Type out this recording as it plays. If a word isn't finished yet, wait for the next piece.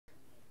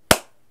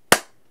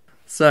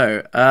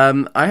So,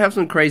 I have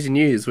some crazy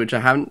news which I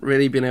haven't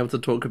really been able to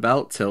talk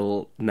about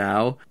till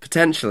now.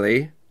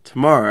 Potentially,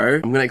 tomorrow,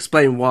 I'm going to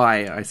explain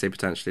why I say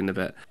potentially in a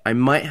bit. I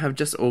might have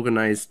just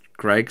organised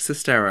Greg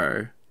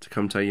Sestero to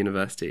come to our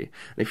university.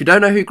 And if you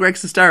don't know who Greg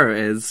Sestero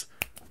is...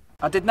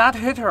 I did not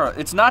hit her.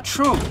 It's not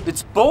true.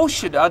 It's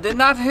bullshit. I did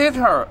not hit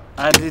her.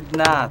 I did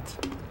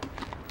not.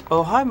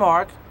 Oh, hi,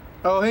 Mark.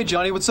 Oh, hey,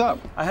 Johnny, what's up?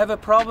 I have a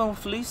problem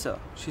with Lisa.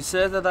 She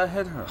said that I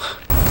hit her.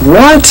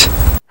 What?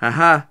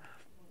 Haha.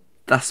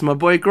 That's my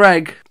boy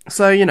Greg.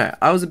 So, you know,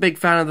 I was a big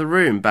fan of The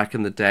Room back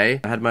in the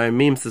day. I had my own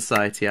meme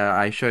society.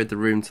 I showed The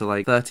Room to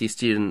like 30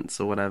 students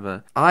or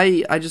whatever.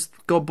 I just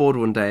got bored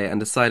one day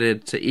and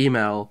decided to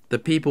email the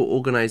people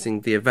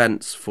organising the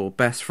events for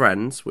Best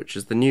Friends, which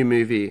is the new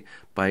movie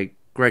by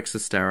Greg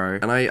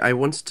Sestero, and I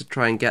wanted to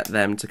try and get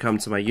them to come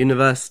to my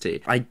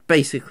university. I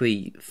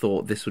basically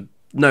thought this would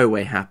no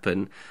way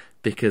happen.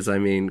 Because, I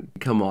mean,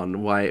 come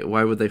on, why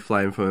would they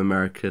fly in from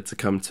America to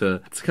come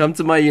to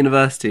my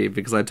university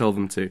because I told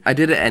them to? I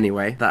did it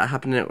anyway. That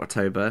happened in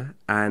October,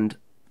 and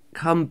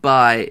come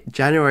by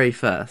January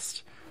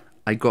 1st,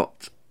 I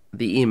got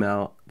the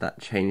email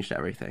that changed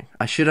everything.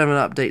 I should have an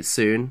update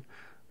soon,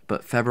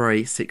 but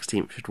February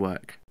 16th should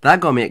work.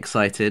 That got me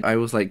excited. I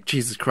was like,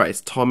 Jesus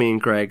Christ, Tommy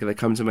and Greg, they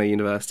come to my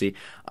university.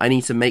 I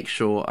need to make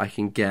sure I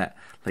can get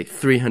like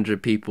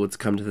 300 people to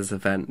come to this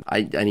event.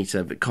 I need to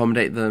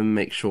accommodate them,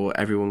 make sure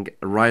everyone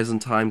arrives on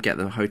time, get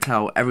them a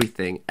hotel,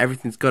 everything.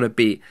 Everything's got to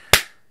be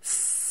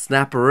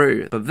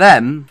snapperoo. But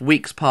then,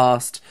 weeks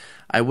passed,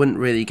 I wouldn't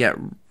really get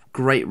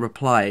great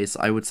replies.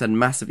 I would send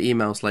massive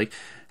emails like,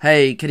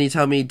 hey, can you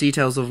tell me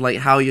details of like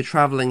how you're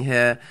traveling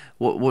here?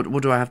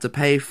 What do I have to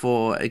pay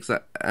for?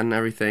 And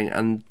everything.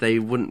 And they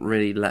wouldn't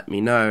really let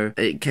me know.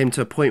 It came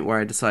to a point where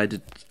I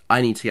decided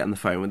I need to get on the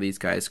phone with these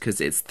guys because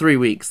it's 3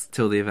 weeks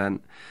till the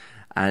event.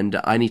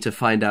 And I need to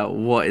find out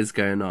what is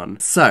going on.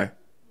 So,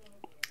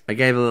 I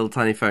gave a little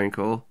tiny phone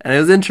call, and it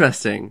was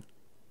interesting,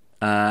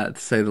 to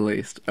say the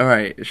least.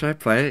 Alright, should I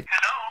play it?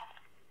 Hello?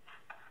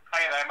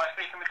 Hi there, am I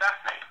speaking with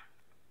Daphne?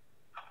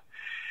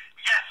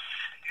 Yes,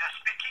 you're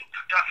speaking to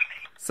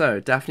Daphne. So,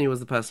 Daphne was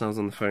the person I was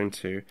on the phone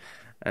to,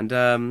 and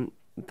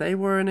they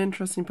were an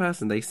interesting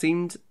person. They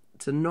seemed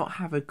to not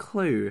have a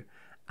clue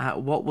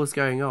at what was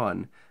going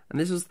on. And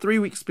this was 3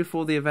 weeks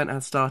before the event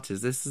had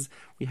started.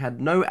 We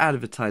had no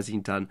advertising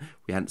done.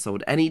 We hadn't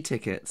sold any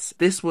tickets.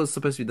 This was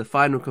supposed to be the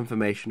final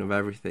confirmation of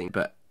everything.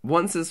 But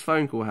once this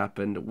phone call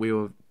happened, we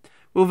were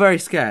very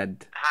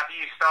scared. Have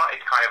you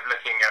started kind of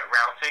looking at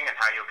routing and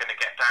how you're going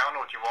to get down,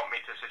 or do you want me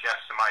to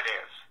suggest some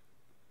ideas?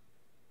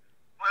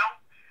 Well,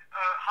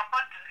 how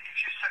about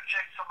if you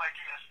suggest some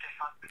ideas,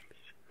 Stefan, please?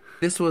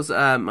 This was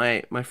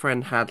my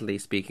friend Hadley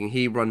speaking.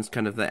 He runs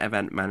kind of the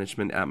event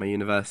management at my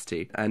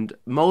university. And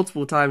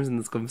multiple times in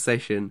this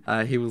conversation,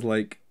 he was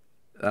like,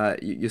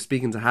 you're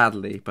speaking to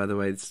Hadley, by the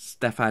way.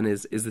 Stefan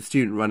is the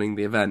student running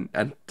the event.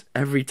 And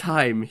every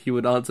time he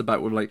would answer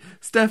back with like,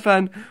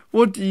 Stefan,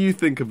 what do you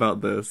think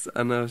about this?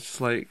 And I was just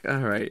like,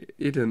 alright,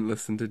 you didn't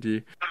listen, did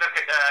you? We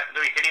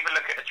could either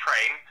look at a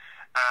train,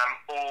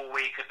 or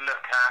we could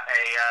look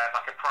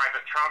at a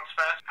private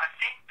transfer. I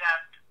think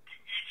that the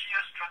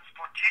easiest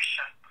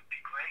transportation would be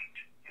great,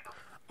 you know.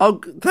 Oh,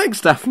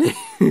 thanks, Daphne.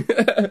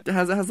 It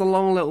has a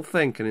long little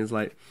think, and he's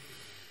like,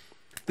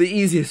 the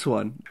easiest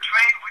one.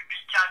 Train would be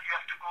you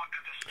have to go to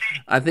the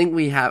station. I think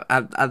we have,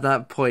 at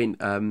that point,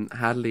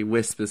 Hadley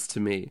whispers to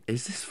me,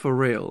 is this for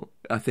real?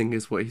 I think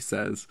is what he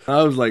says.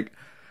 I was like,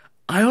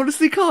 I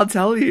honestly can't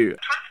tell you.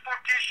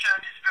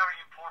 Transportation is very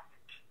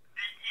important.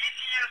 The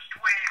easiest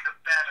way, the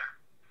better.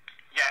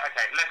 Yeah,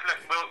 okay,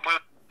 we'll...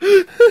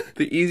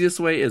 The easiest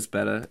way is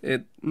better.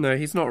 No,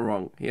 he's not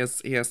wrong. He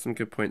has some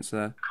good points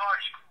there.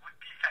 Cars would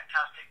be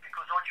fantastic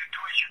because all you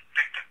do is you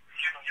pick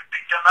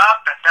them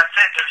up and that's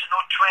it. There's no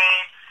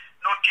train,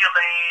 no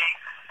delay,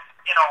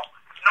 no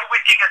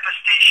waiting at the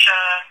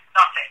station,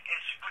 nothing. It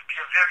would be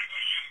a very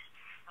easy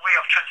way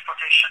of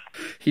transportation.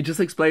 He just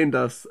explained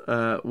us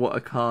what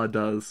a car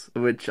does,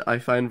 which I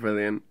find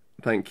brilliant.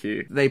 Thank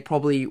you. They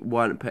probably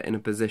weren't put in a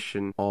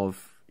position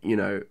of,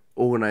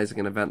 organising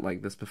an event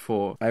like this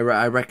before. I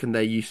reckon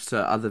they're used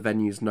to other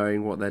venues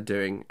knowing what they're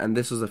doing, and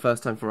this was the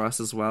first time for us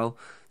as well.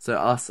 So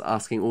us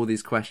asking all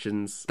these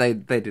questions, they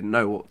didn't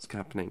know what was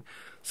happening.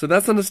 So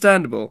that's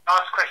understandable.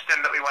 Last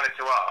question that we wanted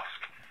to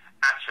ask,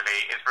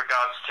 actually, is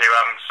regards to,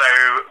 so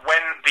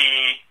when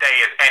the day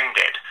has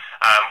ended,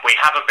 we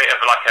have a bit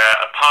of like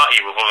a party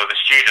with all of the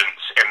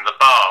students in the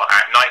bar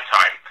at night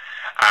time.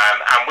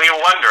 And we were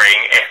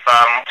wondering if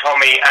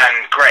Tommy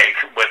and Greg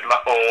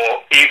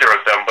or either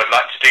of them would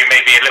like to do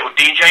maybe a little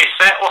DJ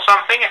set or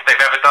something, if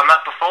they've ever done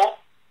that before.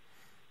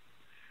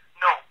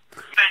 No.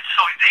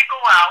 So they go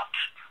out.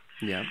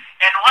 Yeah.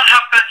 And what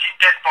happens in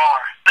that bar?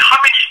 How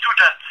many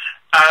students?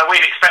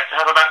 We'd expect to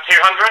have about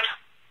 200. 200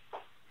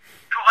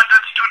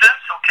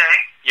 students, okay.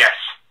 Yes.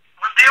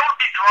 Will they all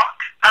be drunk?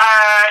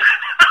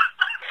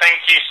 Thank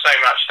you so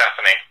much,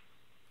 Stephanie.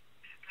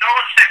 No,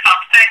 Stefan,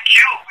 thank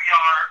you. We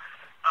are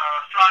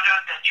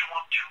flattered that you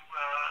want to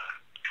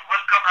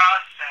welcome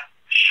us and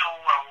show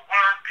our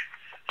work.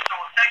 So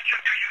thank you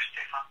to you,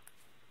 Stefan.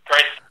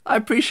 Great. I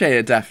appreciate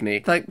it, Daphne.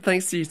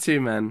 Thanks to you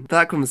too, man.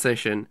 That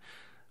conversation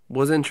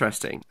was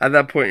interesting. At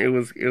that point, it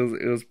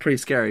was pretty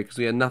scary because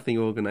we had nothing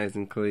organised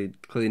and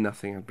clearly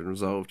nothing had been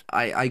resolved.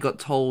 I got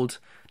told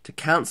to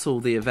cancel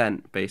the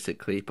event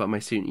basically by my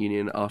student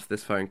union after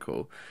this phone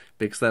call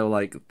because they were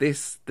like,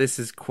 "This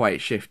is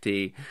quite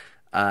shifty.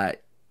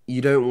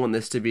 You don't want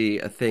this to be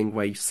a thing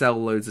where you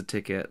sell loads of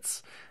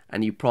tickets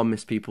and you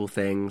promise people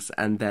things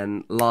and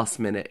then last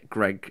minute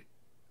Greg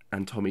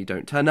and Tommy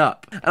don't turn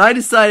up." And I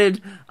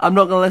decided I'm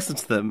not going to listen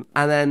to them.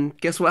 And then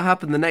guess what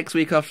happened the next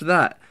week after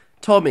that?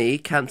 Tommy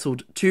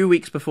cancelled 2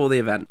 weeks before the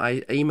event.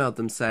 I emailed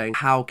them saying,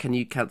 how can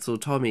you cancel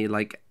Tommy?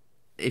 Like,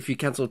 if you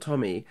cancel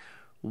Tommy,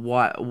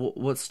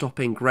 what's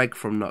stopping Greg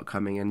from not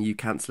coming and you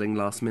cancelling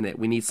last minute?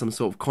 We need some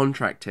sort of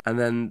contract here. And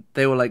then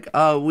they were like,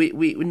 oh, we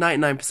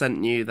 99%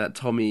 knew that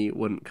Tommy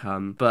wouldn't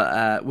come.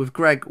 But with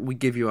Greg, we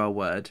give you our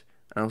word.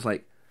 And I was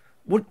like,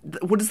 what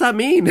does that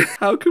mean?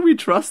 How can we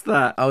trust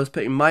that? I was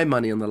putting my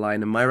money on the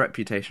line and my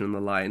reputation on the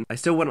line. I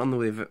still went on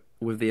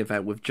with the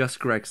event with just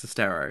Greg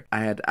Sestero. I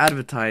had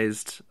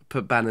advertised,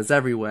 put banners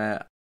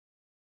everywhere.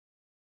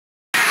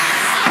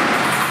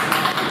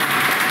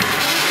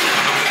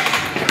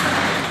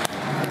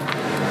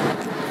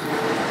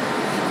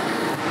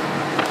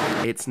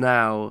 It's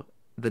now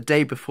the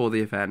day before the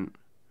event.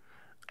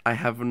 I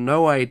have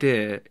no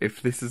idea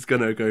if this is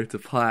gonna go to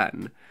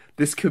plan.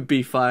 This could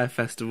be Fire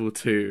Festival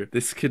 2.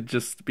 This could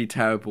just be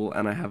terrible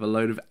and I have a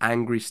load of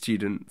angry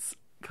students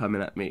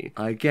coming at me.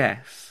 I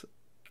guess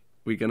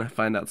we're gonna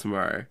find out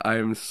tomorrow. I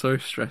am so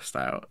stressed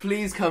out.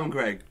 Please come,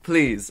 Greg.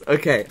 Please.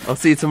 Okay, I'll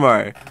see you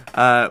tomorrow,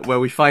 where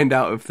we find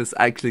out if this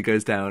actually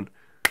goes down.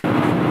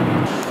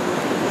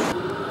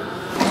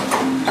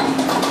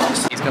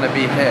 He's gonna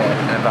be here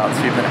in about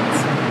 2 minutes.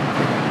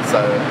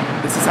 So,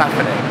 this is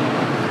happening.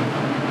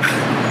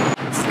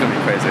 This is gonna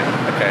be crazy.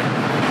 Okay.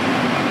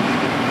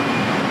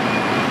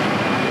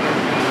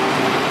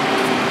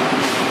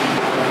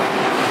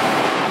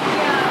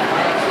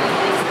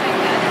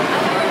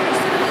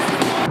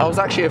 I was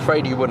actually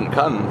afraid you wouldn't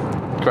come,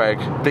 Greg,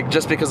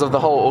 just because of the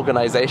whole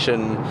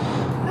organisation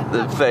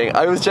thing.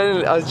 I was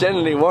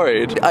genuinely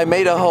worried. I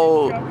made a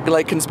whole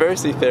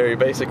conspiracy theory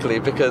basically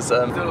because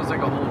I thought it was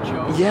like a whole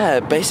joke. Yeah,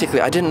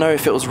 basically I didn't know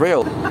if it was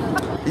real.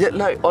 Yeah,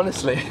 no,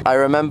 honestly. I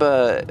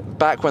remember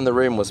back when the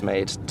room was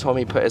made,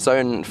 Tommy put his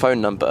own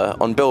phone number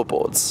on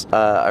billboards.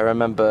 I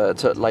remember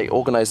to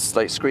organise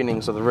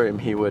screenings of the room,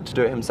 he would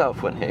do it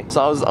himself, wouldn't he?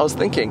 So I was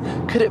thinking,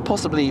 could it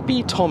possibly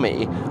be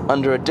Tommy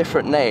under a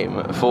different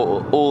name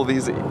for all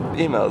these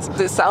emails?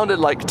 It sounded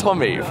like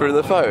Tommy through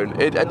the phone.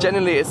 It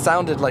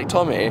sounded like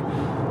Tommy.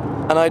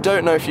 And I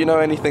don't know if you know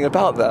anything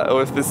about that,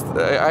 or if this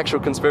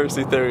actual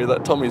conspiracy theory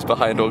that Tommy's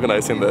behind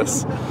organising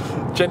this.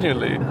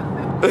 Genuinely.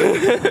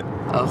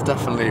 I was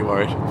definitely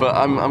worried, but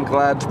I'm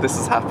glad this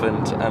has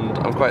happened, and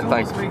I'm quite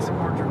thankful. Makes it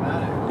more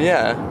dramatic.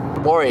 Yeah,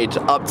 worried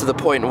up to the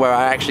point where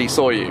I actually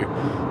saw you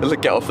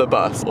get off the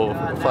bus. Or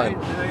fine.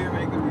 Now you're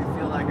making me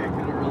feel like I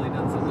could have really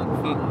done something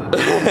fun with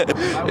it.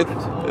 I would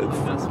have totally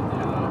messed with you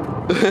though.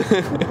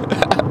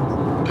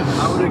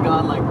 I would have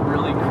gone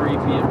really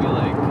creepy and be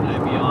like, "Can I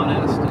be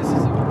honest? This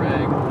isn't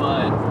Greg,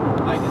 but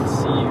I can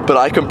see you." But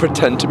I can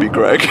pretend to be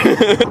Greg.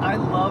 I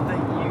love that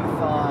you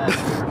thought you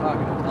were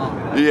talking to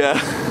Tommy. Yeah.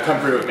 Come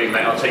through with me,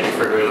 mate. I'll take you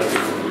through really.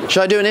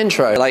 Should I do an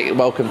intro?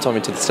 Welcome Tommy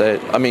to the stage.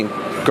 I mean,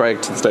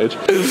 Greg to the stage.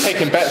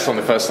 Taking bets on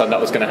the first time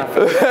that was going to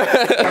happen.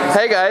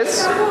 Hey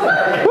guys.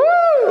 Woo!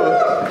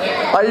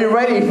 Are you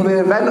ready for the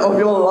event of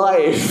your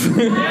life?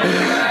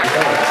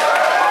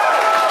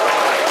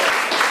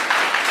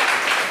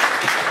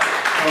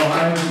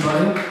 Hi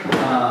everybody.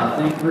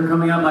 Thank you for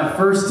coming out. My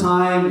first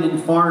time in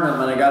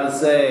Farnham, and I gotta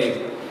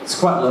say, it's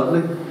quite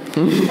lovely.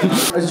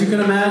 As you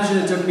can imagine,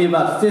 it took me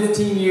about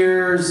 15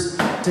 years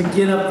to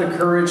get up the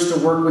courage to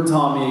work with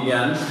Tommy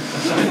again.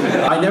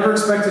 I never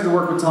expected to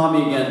work with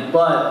Tommy again,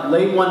 but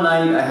late one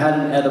night I had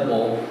an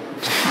edible.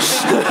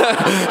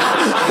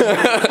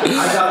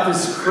 I got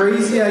this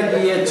crazy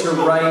idea to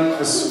write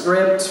a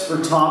script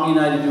for Tommy and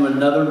I to do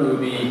another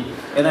movie,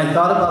 and I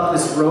thought about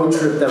this road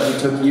trip that we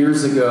took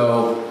years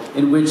ago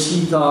in which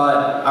he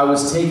thought I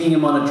was taking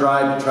him on a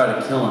drive to try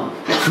to kill him.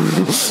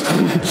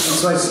 And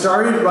so I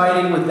started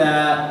writing with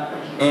that,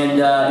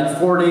 and in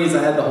 4 days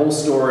I had the whole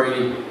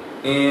story,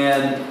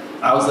 and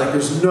I was like,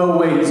 there's no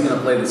way he's going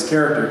to play this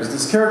character, because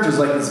this character is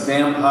like this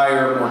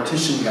vampire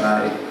mortician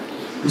guy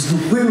who's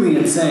completely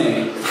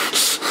insane.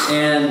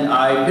 And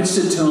I pitched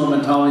it to him,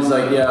 and Tommy's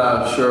like,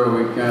 yeah, sure,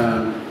 we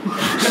can.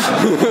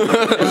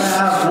 But I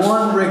have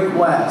one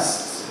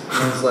request.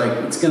 And it's like,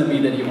 it's going to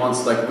be that he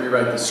wants to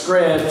rewrite the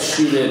script,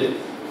 shoot it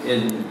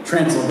in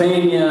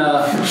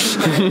Transylvania.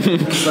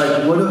 It's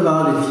like, what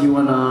about if you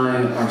and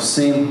I are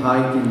same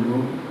height in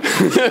movie?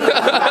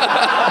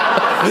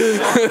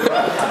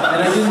 And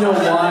I didn't know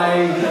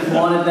why he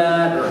wanted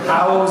that or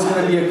how it was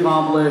going to be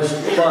accomplished,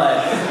 but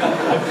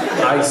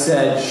I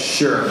said,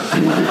 sure.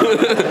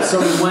 So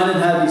we went and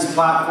had these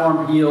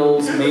platform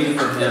heels made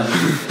for him.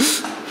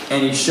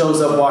 And he shows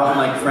up walking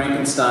like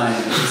Frankenstein.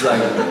 He's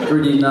like,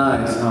 pretty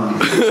nice, huh?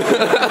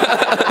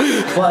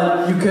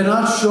 but you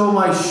cannot show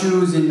my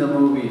shoes in the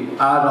movie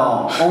at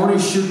all. Only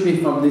shoot me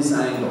from this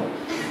angle.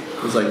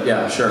 He was like,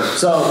 yeah, sure.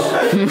 So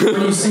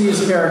when you see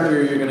his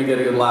character, you're gonna get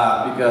a good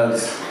laugh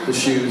because the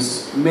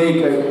shoes make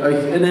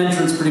an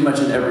entrance pretty much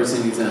in every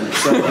scene he's in.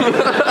 So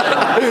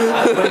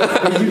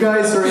but you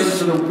guys are in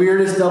for the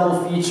weirdest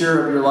double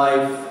feature of your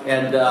life,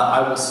 and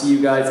I will see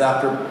you guys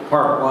after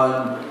part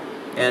 1.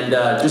 And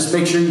just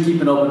make sure you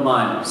keep an open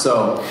mind.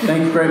 So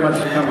thank you very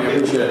much for coming. I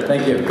appreciate it.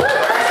 Thank you.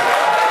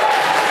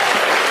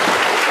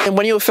 And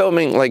when you were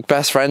filming like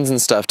Best Friends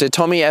and stuff, did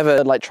Tommy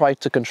ever like try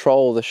to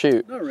control the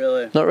shoot? Not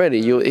really. Not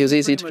really. He was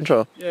easy to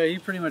control. Yeah, he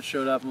pretty much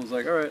showed up and was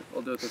like, "All right,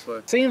 I'll do it this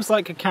way." Seems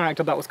like a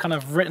character that was kind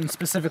of written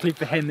specifically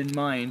for him in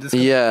mind. This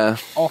Yeah.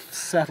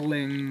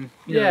 Off-settling.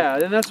 Yeah,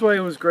 and that's why it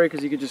was great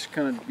because he could just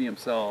kind of be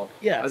himself.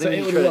 Yeah, I so think it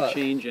he'd would try work. to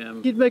change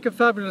him. He'd make a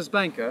fabulous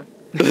banker.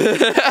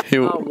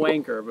 Not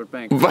wanker, but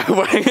banker.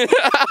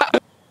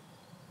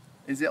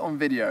 Is it on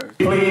video?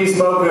 Please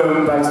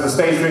welcome back to the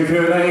stage for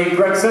Q&A,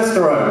 Greg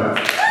Sestero.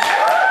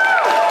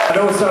 And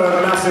also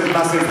a massive,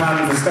 massive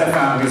hand to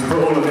Stefan, who's put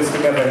all of this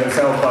together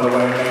himself, by the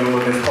way, and made all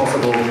of this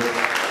possible.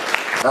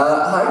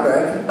 Hi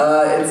Greg,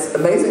 it's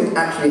amazing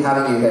actually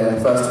having you here,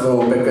 first of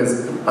all,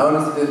 because I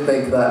honestly didn't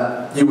think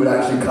that you would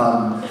actually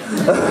come.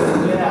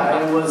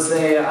 Yeah, it was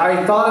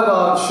I thought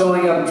about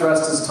showing up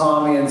dressed as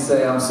Tommy and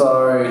say, I'm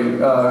sorry,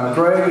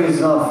 Greg is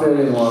not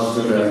feeling well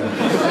today.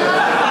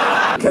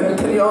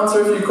 Can you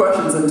answer a few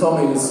questions in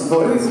Tommy's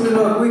voice?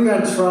 Look, we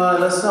can try,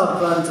 let's not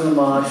plan too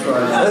much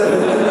right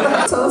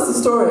now. Tell us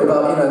the story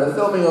about, the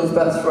filming of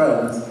Best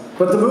Friends.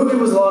 But the movie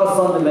was a lot of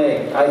fun to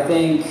make. I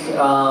think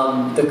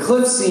the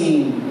cliff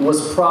scene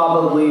was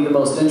probably the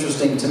most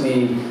interesting to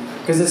me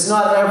because it's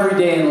not every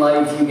day in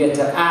life you get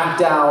to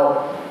act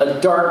out a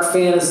dark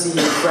fantasy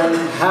your friend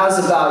has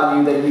about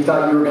you that you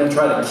thought you were going to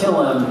try to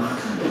kill him,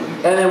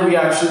 and then we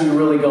actually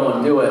really go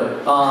and do it.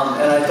 And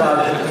I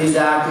thought his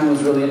acting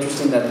was really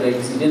interesting that day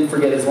because he didn't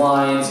forget his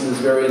lines, he was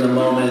very in the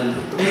moment.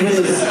 Even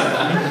his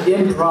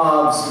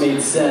improvs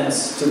made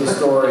sense to the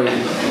story.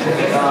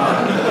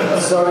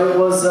 So it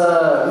was,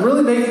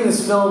 really making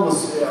this film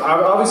was,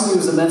 obviously it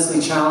was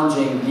immensely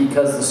challenging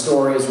because the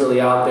story is really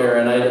out there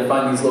and I had to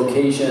find these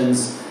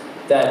locations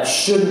that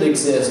shouldn't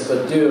exist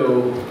but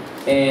do.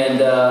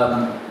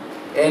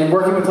 And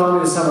working with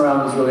Tommy this time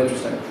around was really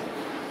interesting.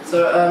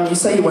 So you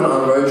say you went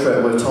on a road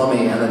trip with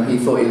Tommy and then he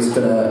thought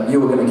you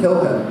were gonna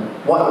kill him.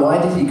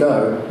 Why did he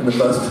go in the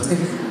first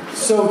place?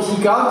 So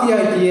he got the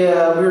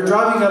idea, we were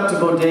driving up to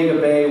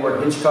Bodega Bay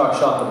where Hitchcock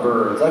shot the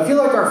birds. I feel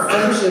like our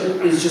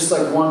friendship is just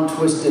like one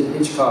twisted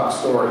Hitchcock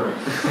story.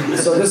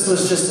 So this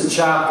was just a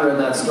chapter in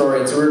that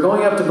story. And so we were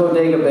going up to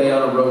Bodega Bay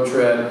on a road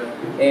trip,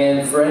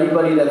 and for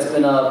anybody that's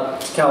been up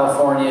to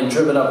California and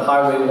driven up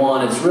Highway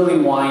 1, it's really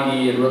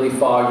windy and really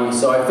foggy.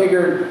 So I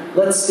figured,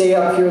 let's stay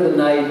up here the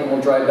night and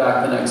we'll drive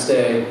back the next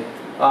day.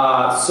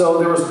 So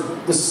there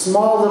was this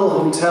small little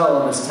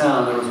hotel in this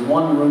town. There was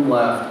one room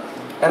left.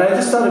 And I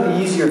just thought it'd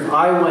be easier if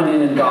I went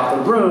in and got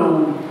the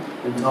room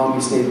and Tommy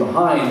stayed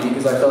behind,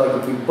 because I felt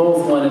like if we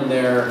both went in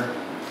there,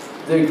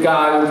 the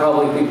guy would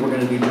probably think we're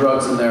going to do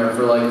drugs in there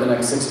for like the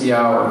next 60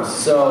 hours.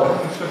 So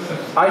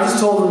I just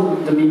told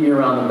him to meet me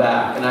around the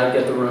back and I'd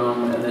get the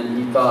room, and then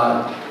he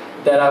thought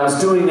that I was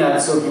doing that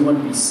so he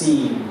wouldn't be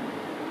seen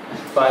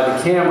by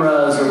the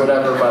cameras or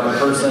whatever, by the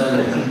person,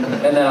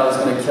 and then I was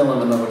going to kill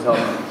him in the hotel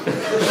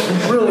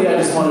room. Really, I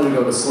just wanted to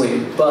go to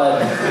sleep.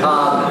 But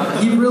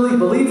he really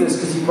believed this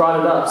because he brought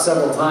it up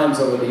several times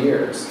over the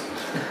years.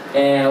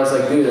 And I was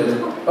like,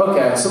 dude,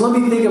 okay, so let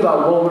me think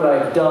about what would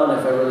I have done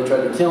if I really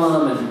tried to kill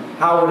him and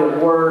how would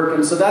it work.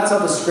 And so that's how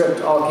the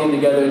script all came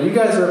together. And you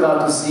guys are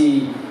about to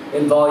see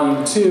in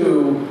Volume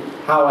 2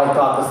 how I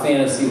thought the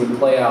fantasy would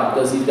play out.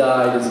 Does he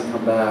die? Does he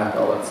come back?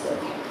 All that stuff.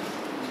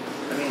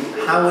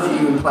 How would you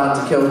even plan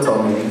to kill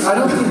Tommy? I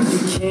don't think you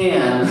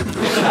can.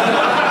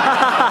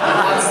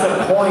 That's the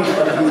point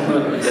of these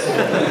movies.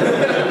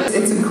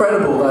 It's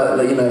incredible that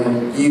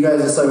you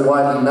guys are so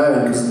widely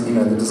known because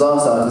the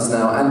disaster artists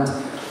now, and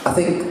I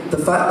think the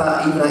fact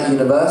that even at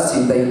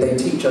university they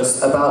teach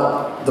us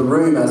about The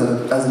Room as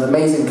an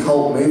amazing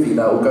cult movie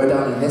that will go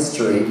down in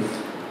history.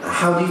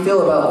 How do you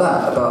feel about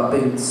that? About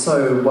being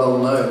so well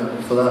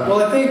known for that?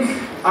 Well, I think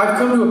I've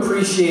come to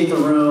appreciate The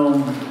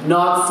Room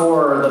not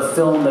for the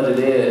film that it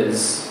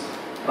is,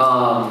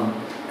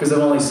 because I've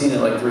only seen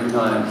it like 3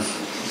 times.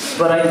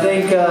 But I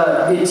think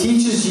it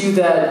teaches you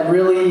that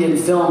really in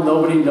film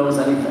nobody knows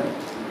anything,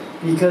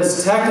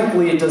 because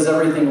technically it does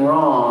everything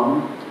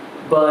wrong.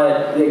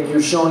 But like,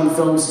 you're showing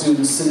film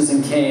students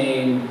Citizen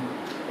Kane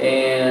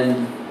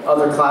and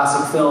other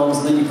classic films,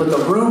 and then you put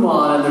The Room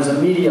on and there's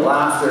immediate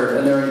laughter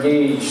and they're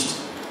engaged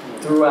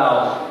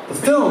throughout the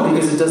film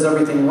because it does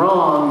everything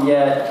wrong,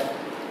 yet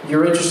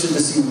you're interested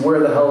to see where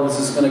the hell is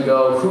this going to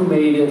go, who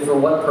made it, for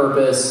what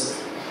purpose.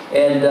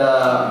 And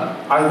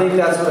I think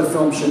that's what a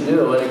film should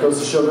do, and it goes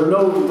to show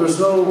there's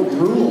no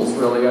rules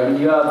really. I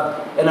mean, you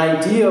have an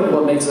idea of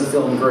what makes a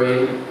film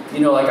great.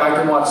 Like I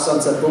can watch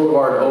Sunset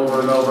Boulevard over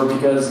and over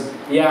because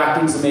the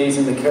acting's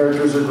amazing, the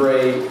characters are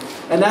great,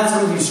 and that's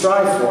what you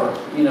strive for.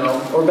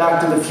 Or Back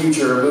to the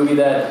Future, a movie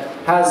that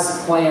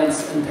has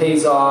plans and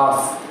pays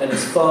off and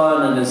is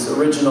fun and is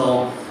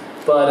original.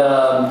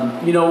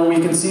 But, you know, when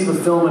we conceive a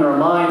film in our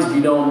minds,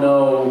 we don't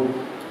know,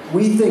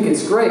 we think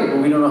it's great, but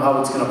we don't know how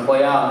it's going to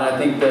play out. And I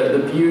think that the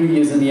beauty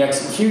is in the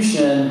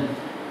execution,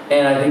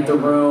 and I think The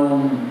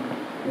Room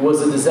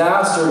was a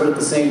disaster, but at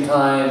the same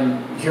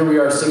time, here we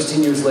are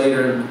 16 years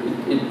later,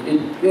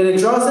 and it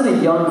draws in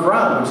a young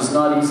crowd, which is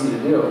not easy to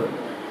do.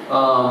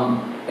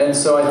 And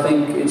so I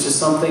think it's just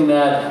something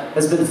that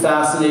has been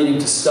fascinating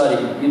to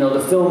study. You know,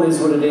 the film is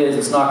what it is.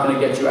 It's not going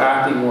to get you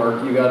acting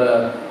work. You got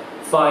to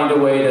find a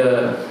way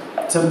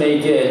to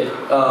make it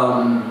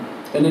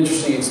an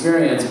interesting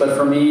experience. But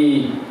for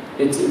me,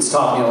 it's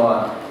taught me a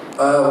lot.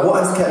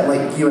 What has kept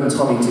like you and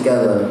Tommy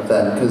together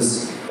then?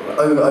 Because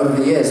over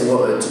the years,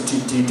 what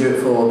do you do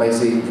it for?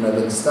 Basically, you know,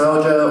 the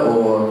nostalgia,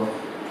 or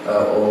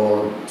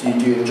do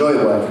you enjoy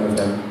working with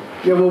him?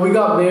 Yeah, well, we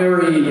got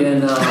married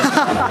and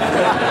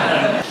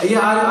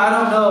yeah, I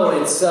don't know.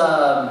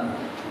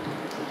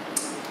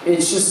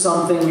 It's just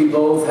something, we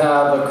both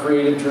have a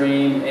creative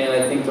dream, and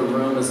I think The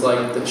Room is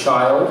like the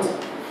child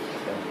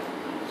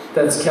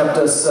that's kept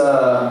us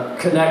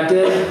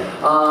connected.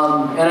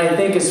 And I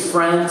think as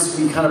friends,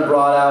 we kind of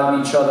brought out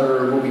in each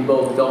other what we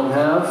both don't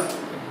have.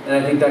 And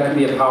I think that can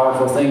be a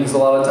powerful thing, because a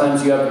lot of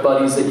times you have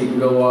buddies that you can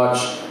go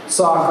watch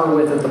soccer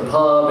with at the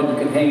pub, and you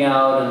can hang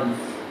out and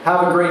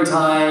have a great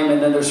time,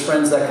 and then there's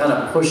friends that kind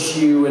of push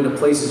you into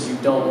places you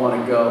don't want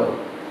to go,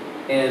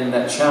 and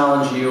that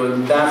challenge you,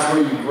 and that's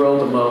where you grow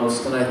the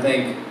most. And I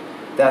think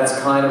that's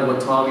kind of what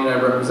Tommy and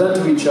I represent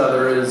to each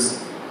other, is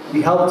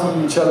we help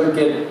each other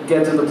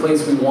get to the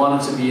place we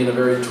want it to be in a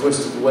very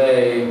twisted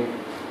way,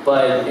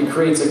 but it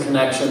creates a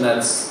connection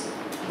that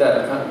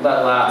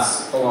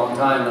lasts a long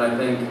time. And I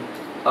think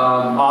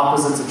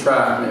opposites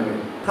attract, maybe.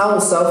 How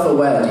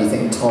self-aware do you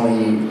think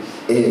Tommy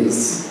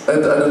is? I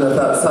don't know if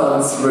that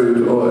sounds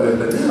rude or...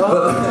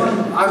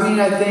 I mean,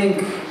 I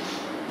think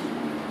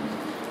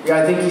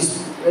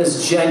he's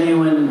as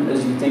genuine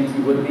as you think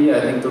he would be.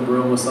 I think The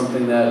Room was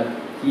something that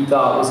he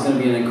thought was going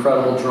to be an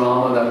incredible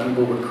drama that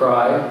people would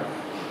cry.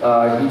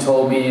 He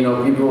told me, you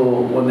know,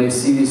 people, when they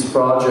see this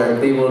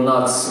project, they will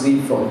not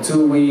sleep for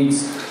 2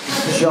 weeks.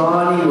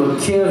 Johnny will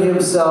kill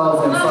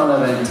himself in front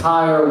of an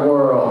entire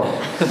world.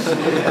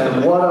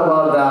 And what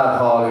about that,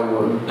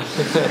 Hollywood?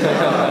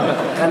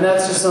 And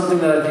that's just something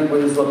that I think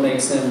is what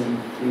makes him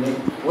unique.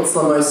 What's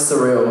the most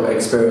surreal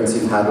experience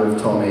you've had with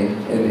Tommy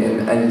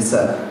in any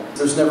set?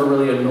 There's never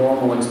really a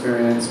normal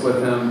experience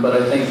with him, but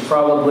I think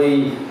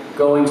probably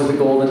going to the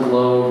Golden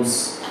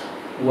Globes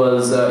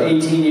was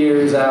 18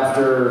 years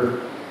after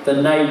the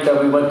night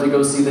that we went to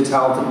go see The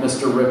Talented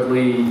Mr.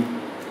 Ripley,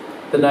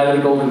 the night of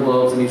the Golden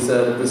Globes, and he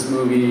said, this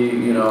movie,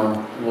 you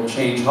know, will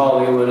change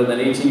Hollywood. And then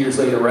 18 years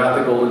later, we're at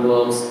the Golden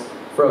Globes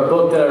for a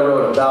book that I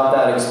wrote about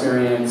that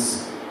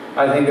experience.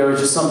 I think there was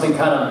just something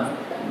kind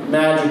of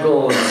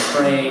magical and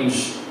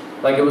strange,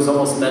 like it was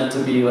almost meant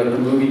to be, like the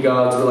movie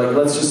gods were like,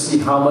 let's just see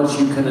how much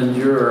you can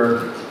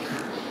endure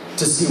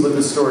to see what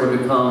the story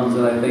becomes.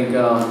 And I think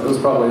it was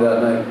probably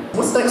that night.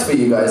 What's next for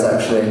you guys,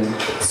 actually?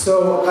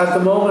 So at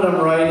the moment, I'm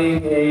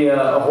writing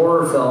a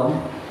horror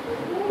film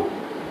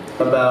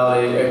about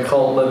a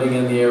cult living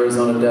in the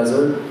Arizona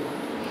desert.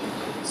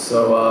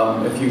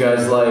 So if you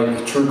guys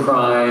like true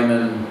crime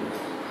and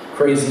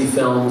crazy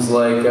films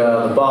like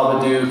The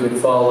Babadook, It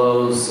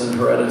Follows, and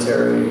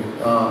Hereditary,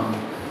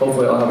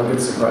 hopefully I'll have a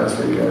good surprise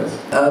for you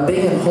guys.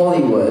 Being in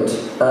Hollywood,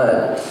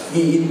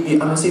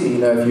 I'm assuming you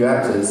know a few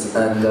actors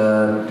and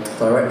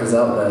directors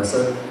out there,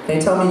 so can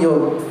you tell me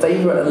your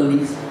favourite and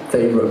least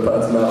favourite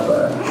person out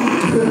there?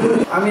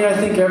 I mean, I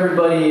think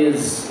everybody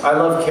is, I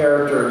love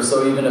characters,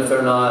 so even if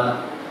they're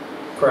not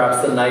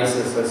perhaps the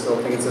nicest, I still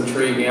think it's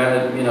intriguing. I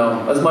had, you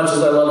know, as much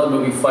as I love the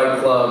movie Fight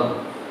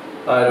Club,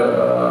 I had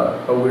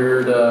a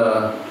weird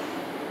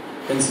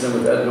incident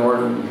with Ed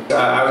Norton.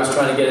 I was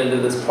trying to get into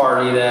this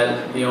party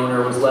that the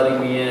owner was letting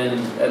me in.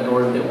 Ed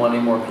Norton didn't want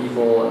any more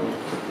people, and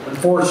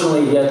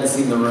unfortunately he hadn't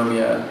seen The Room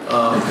yet.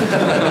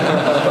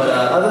 But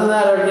other than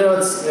that, you know,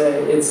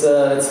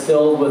 it's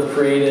filled with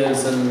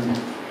creatives, and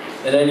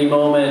at any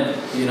moment,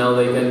 you know,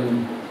 they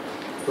can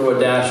throw a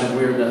dash of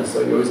weirdness,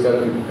 so you always got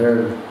to be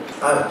prepared.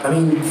 I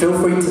mean, feel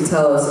free to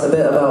tell us a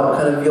bit about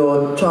kind of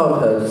your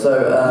childhood. So,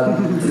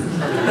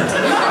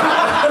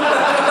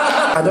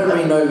 I don't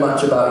really know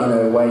much about, you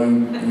know, where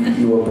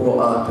you were brought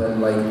up, and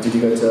like, did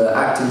you go to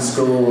acting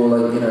school,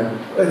 like, you know?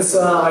 It's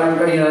I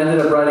ended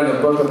up writing a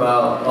book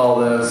about all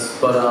this,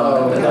 but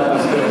that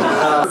was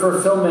good. For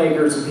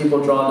filmmakers and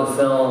people drawn to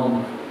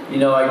film, you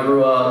know, I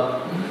grew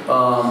up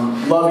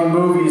loving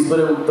movies,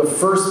 but the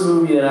first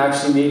movie that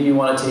actually made me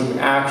want to take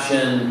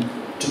action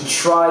to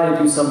try to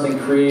do something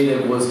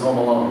creative was Home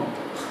Alone.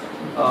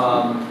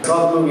 I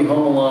saw the movie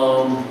Home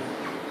Alone,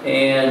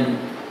 and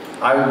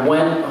I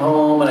went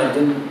home, and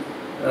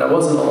I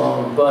wasn't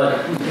alone, but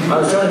I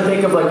was trying to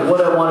think of like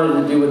what I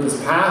wanted to do with this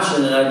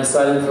passion, and I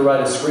decided to write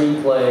a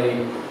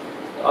screenplay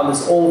on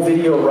this old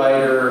video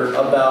writer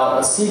about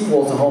a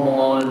sequel to Home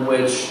Alone, in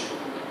which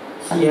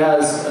he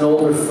has an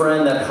older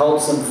friend that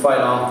helps him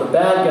fight off the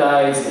bad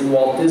guys in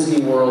Walt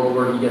Disney World,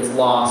 where he gets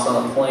lost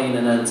on a plane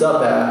and ends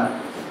up at.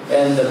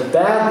 And the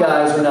bad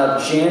guys are now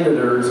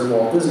janitors of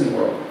Walt Disney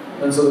World.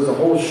 And so there's a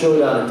whole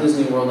showdown at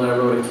Disney World, and I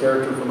wrote a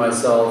character for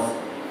myself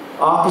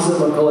opposite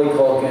Macaulay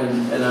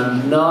Culkin, and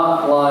I'm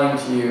not lying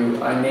to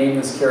you, I named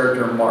this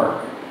character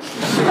Mark.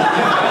 This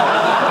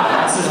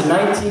is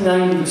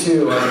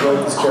 1992, I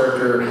wrote this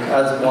character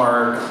as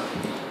Mark.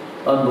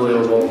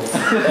 Unbelievable.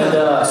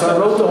 And so I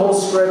wrote the whole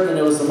script, and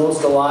it was the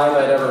most alive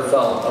I'd ever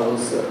felt. I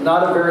was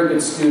not a very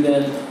good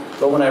student,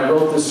 but when I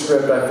wrote this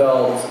script, I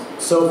felt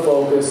so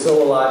focused,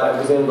 so alive. I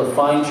was able to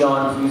find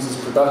John Hughes'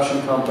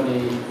 production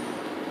company,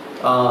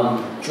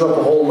 drew up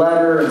a whole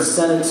letter and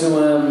sent it to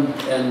him,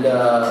 and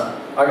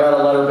I got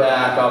a letter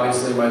back.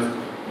 Obviously, it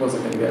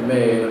wasn't going to get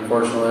made,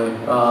 unfortunately.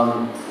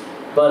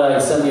 But I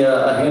sent me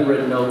a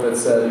handwritten note that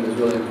said he was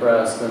really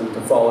impressed and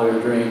to follow your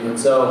dreams. And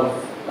so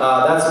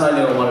that's when I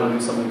knew I wanted to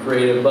do something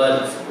creative.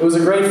 But it was a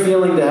great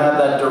feeling to have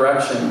that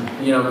direction,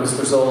 you know, because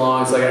for so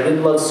long, it's like I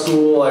didn't love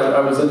school. I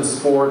was into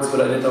sports,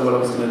 but I didn't know what I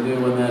was going to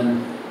do. And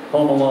then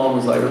Home Alone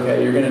was like,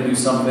 okay, you're going to do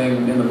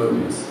something in the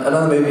movies.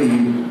 Another movie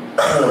you've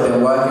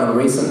been working on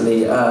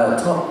recently,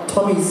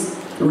 Tommy's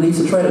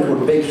released a trailer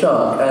called Big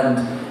Shark,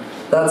 and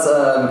that's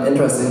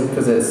interesting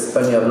because it's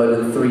only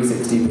uploaded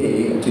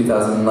 360p in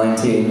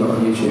 2019 on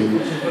YouTube.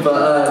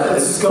 But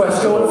it's going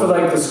for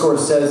like the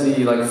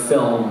Scorsese like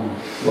film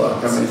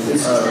look. I mean,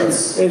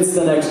 it's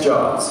the next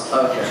Jaws.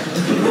 Okay.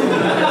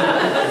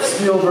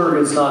 Spielberg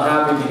is not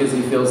happy because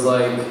he feels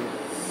like,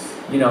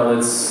 you know,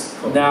 it's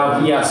now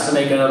he has to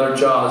make another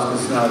Jaws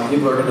because now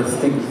people are going to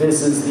think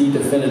this is the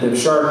definitive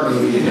shark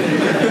movie.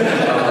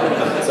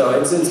 So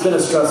it's been a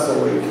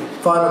stressful week.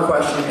 Final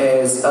question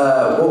is,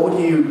 what would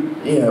you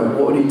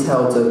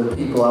tell to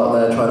people out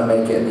there trying to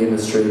make it in the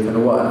industry,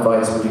 and what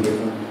advice would you give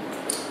them?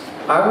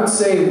 I would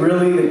say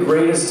really the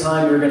greatest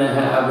time you're going to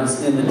have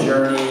is in the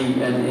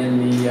journey and in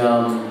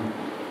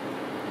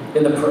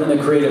the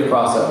creative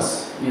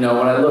process. You know,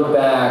 when I look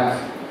back,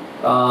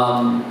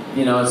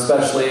 you know,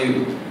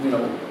 especially, you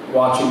know,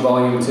 watching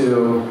Volume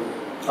 2,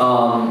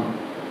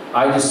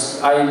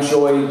 I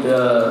enjoyed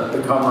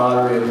the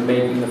camaraderie of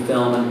making the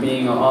film and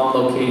being on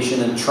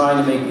location and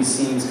trying to make these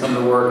scenes come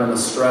to work and the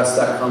stress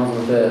that comes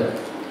with it.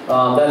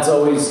 That's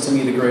always, to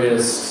me, the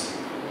greatest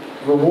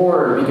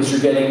reward because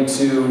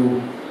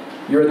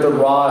you're at the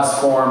rawest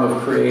form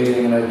of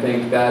creating, and I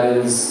think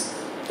that's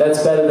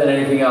better than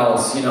anything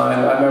else. You know,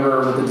 I remember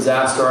with The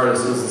Disaster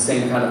Artist, it was the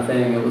same kind of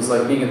thing. It was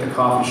like being at the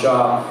coffee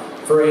shop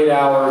for 8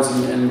 hours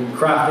and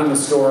crafting the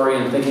story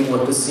and thinking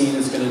what the scene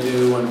is going to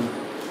do and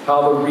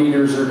how the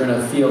readers are going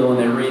to feel when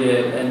they read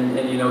it, and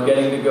you know,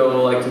 getting to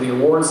go like to the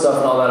award stuff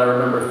and all that. I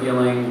remember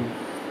feeling,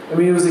 I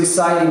mean, it was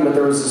exciting, but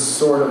there was this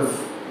sort of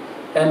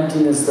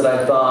emptiness that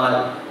I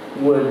thought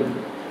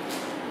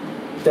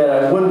that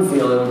I wouldn't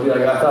feel. It would be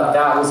like I thought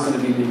that was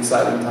going to be the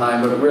exciting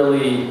time, but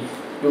really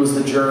it was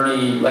the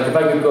journey. Like if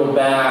I could go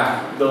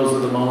back, those were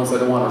the moments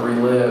I'd want to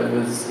relive.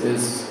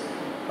 Is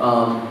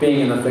being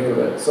in the thick of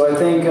it. So I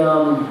think you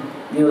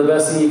know, the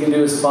best thing you can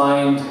do is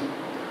find,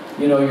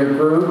 you know, your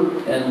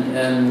group,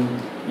 and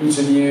each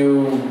of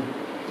you,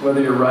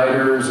 whether you're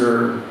writers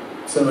or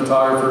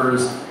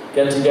cinematographers,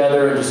 get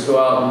together and just go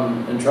out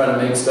and try to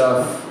make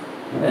stuff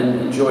and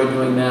enjoy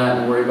doing that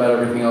and worry about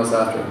everything else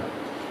after.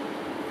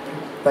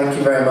 Thank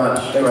you very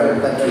much,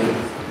 Greg. Thank you.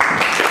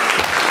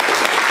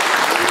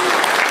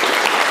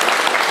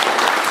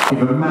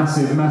 Give a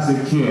massive,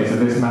 massive cheer to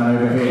this man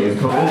over here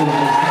who's put all of his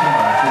time.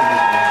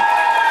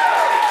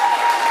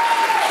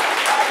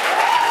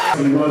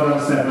 Well done,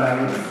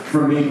 Stefan.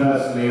 From me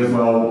personally as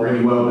well,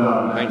 really well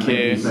done. Thank you.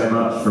 Thank you so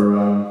much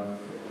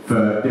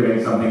for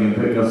doing something and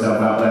putting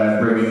yourself out there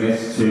and bringing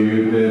this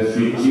to the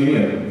Students'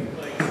 Union.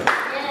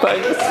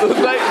 Thanks.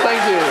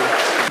 Thank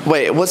you.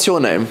 Wait, what's your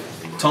name?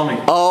 Tommy.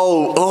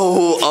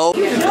 Oh.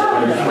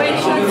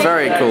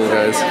 Very cool,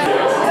 guys.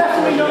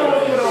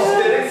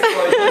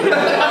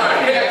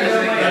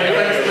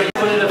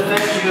 Would it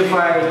affect you if I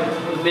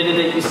admitted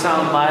that you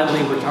sound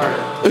mildly retarded?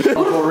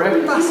 Uncle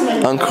Rick?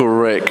 Uncle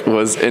Rick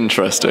was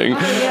interesting. Oh,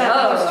 yeah,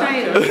 that was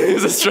strange. He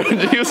was a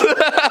stranger.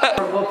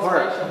 What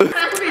part?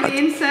 Probably the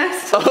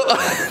incest.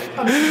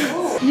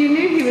 You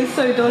knew he was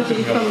so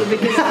dodgy from the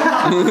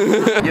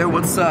beginning. Yo,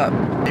 what's up?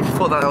 If you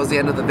thought that was the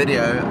end of the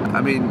video,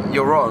 I mean,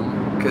 you're wrong.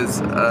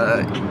 Because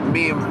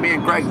me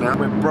and Greg now,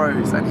 we're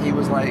bros, and he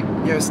was like,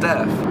 yo,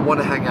 Steph, want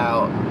to hang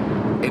out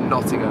in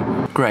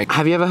Nottingham. Greg,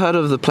 have you ever heard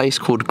of the place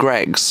called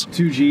Greg's?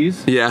 2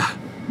 G's? Yeah.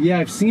 Yeah,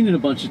 I've seen it a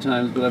bunch of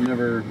times, but I've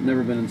never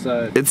been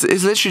inside. It's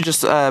literally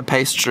just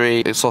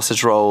pastry,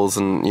 sausage rolls,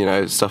 and you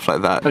know, stuff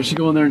like that. I should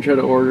go in there and try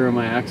to order in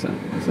my accent.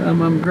 So,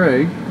 I'm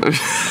Greg.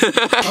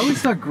 I always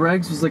thought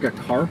Greg's was like a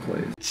car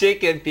place.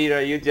 Chicken,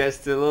 Peter, you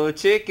just a little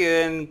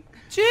chicken.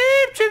 Chip,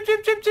 chip,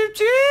 chip, chip, chip,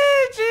 chip,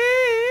 chip.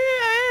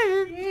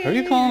 Who are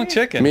you calling a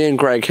chicken? Me and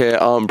Greg here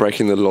aren't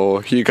breaking the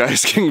law. You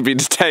guys can be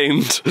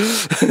detained. Do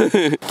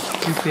you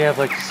think they have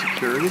like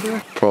security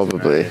there?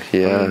 Probably,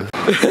 yeah.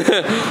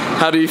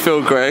 How do you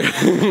feel, Greg?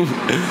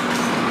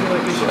 feel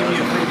like we should give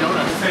you a free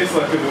donut. It tastes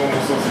like a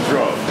normal sausage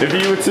roll. If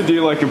you were to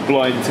do like a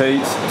blind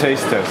taste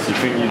test, you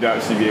think you'd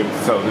actually be able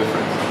to tell the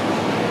difference?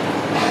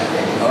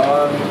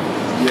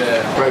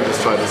 Yeah. Greg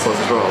just tried the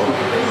sausage roll.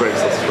 Greg's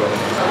sausage roll.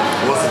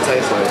 What's it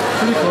taste like?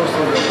 Pretty close to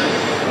the real thing.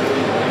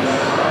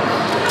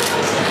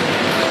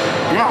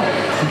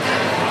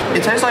 Yeah.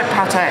 It tastes like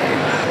pate.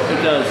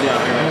 It does,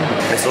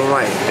 yeah. It's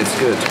alright. It's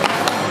good.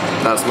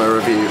 That's my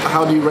review.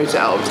 How do you rate it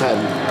out of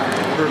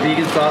 10? For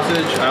vegan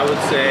sausage, I would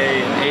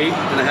say an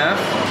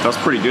 8.5. That's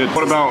pretty good.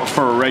 What about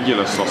for a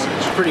regular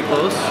sausage? Pretty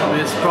close. I mean,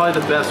 it's probably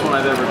the best one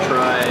I've ever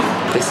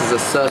tried. This is a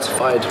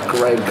certified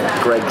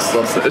Greg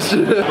sausage.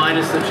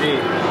 Minus the G.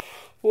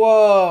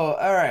 Whoa,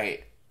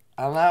 alright.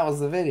 And that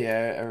was the video,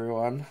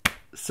 everyone.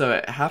 So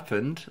it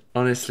happened.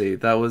 Honestly,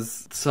 that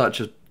was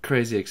such a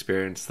crazy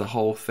experience, the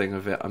whole thing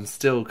of it. I'm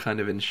still kind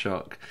of in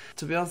shock.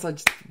 To be honest, I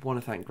just want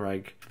to thank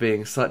Greg for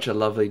being such a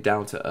lovely,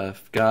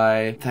 down-to-earth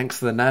guy. Thanks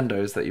for the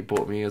Nando's that you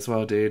bought me as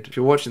well, dude. If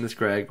you're watching this,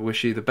 Greg,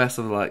 wish you the best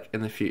of luck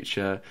in the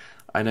future.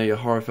 I know your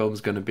horror film's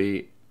going to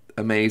be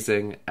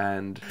amazing,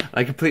 and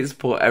I completely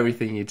support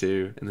everything you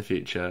do in the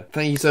future.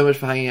 Thank you so much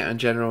for hanging out in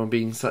general and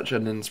being such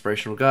an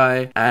inspirational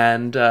guy.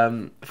 And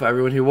for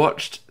everyone who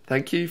watched,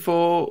 thank you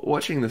for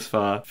watching this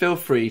far. Feel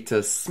free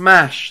to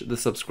smash the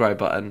subscribe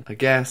button. I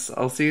guess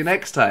I'll see you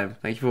next time.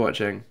 Thank you for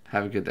watching.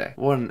 Have a good day.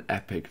 What an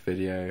epic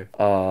video.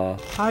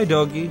 Hi,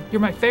 doggy.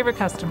 You're my favorite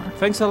customer.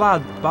 Thanks a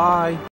lot. Bye.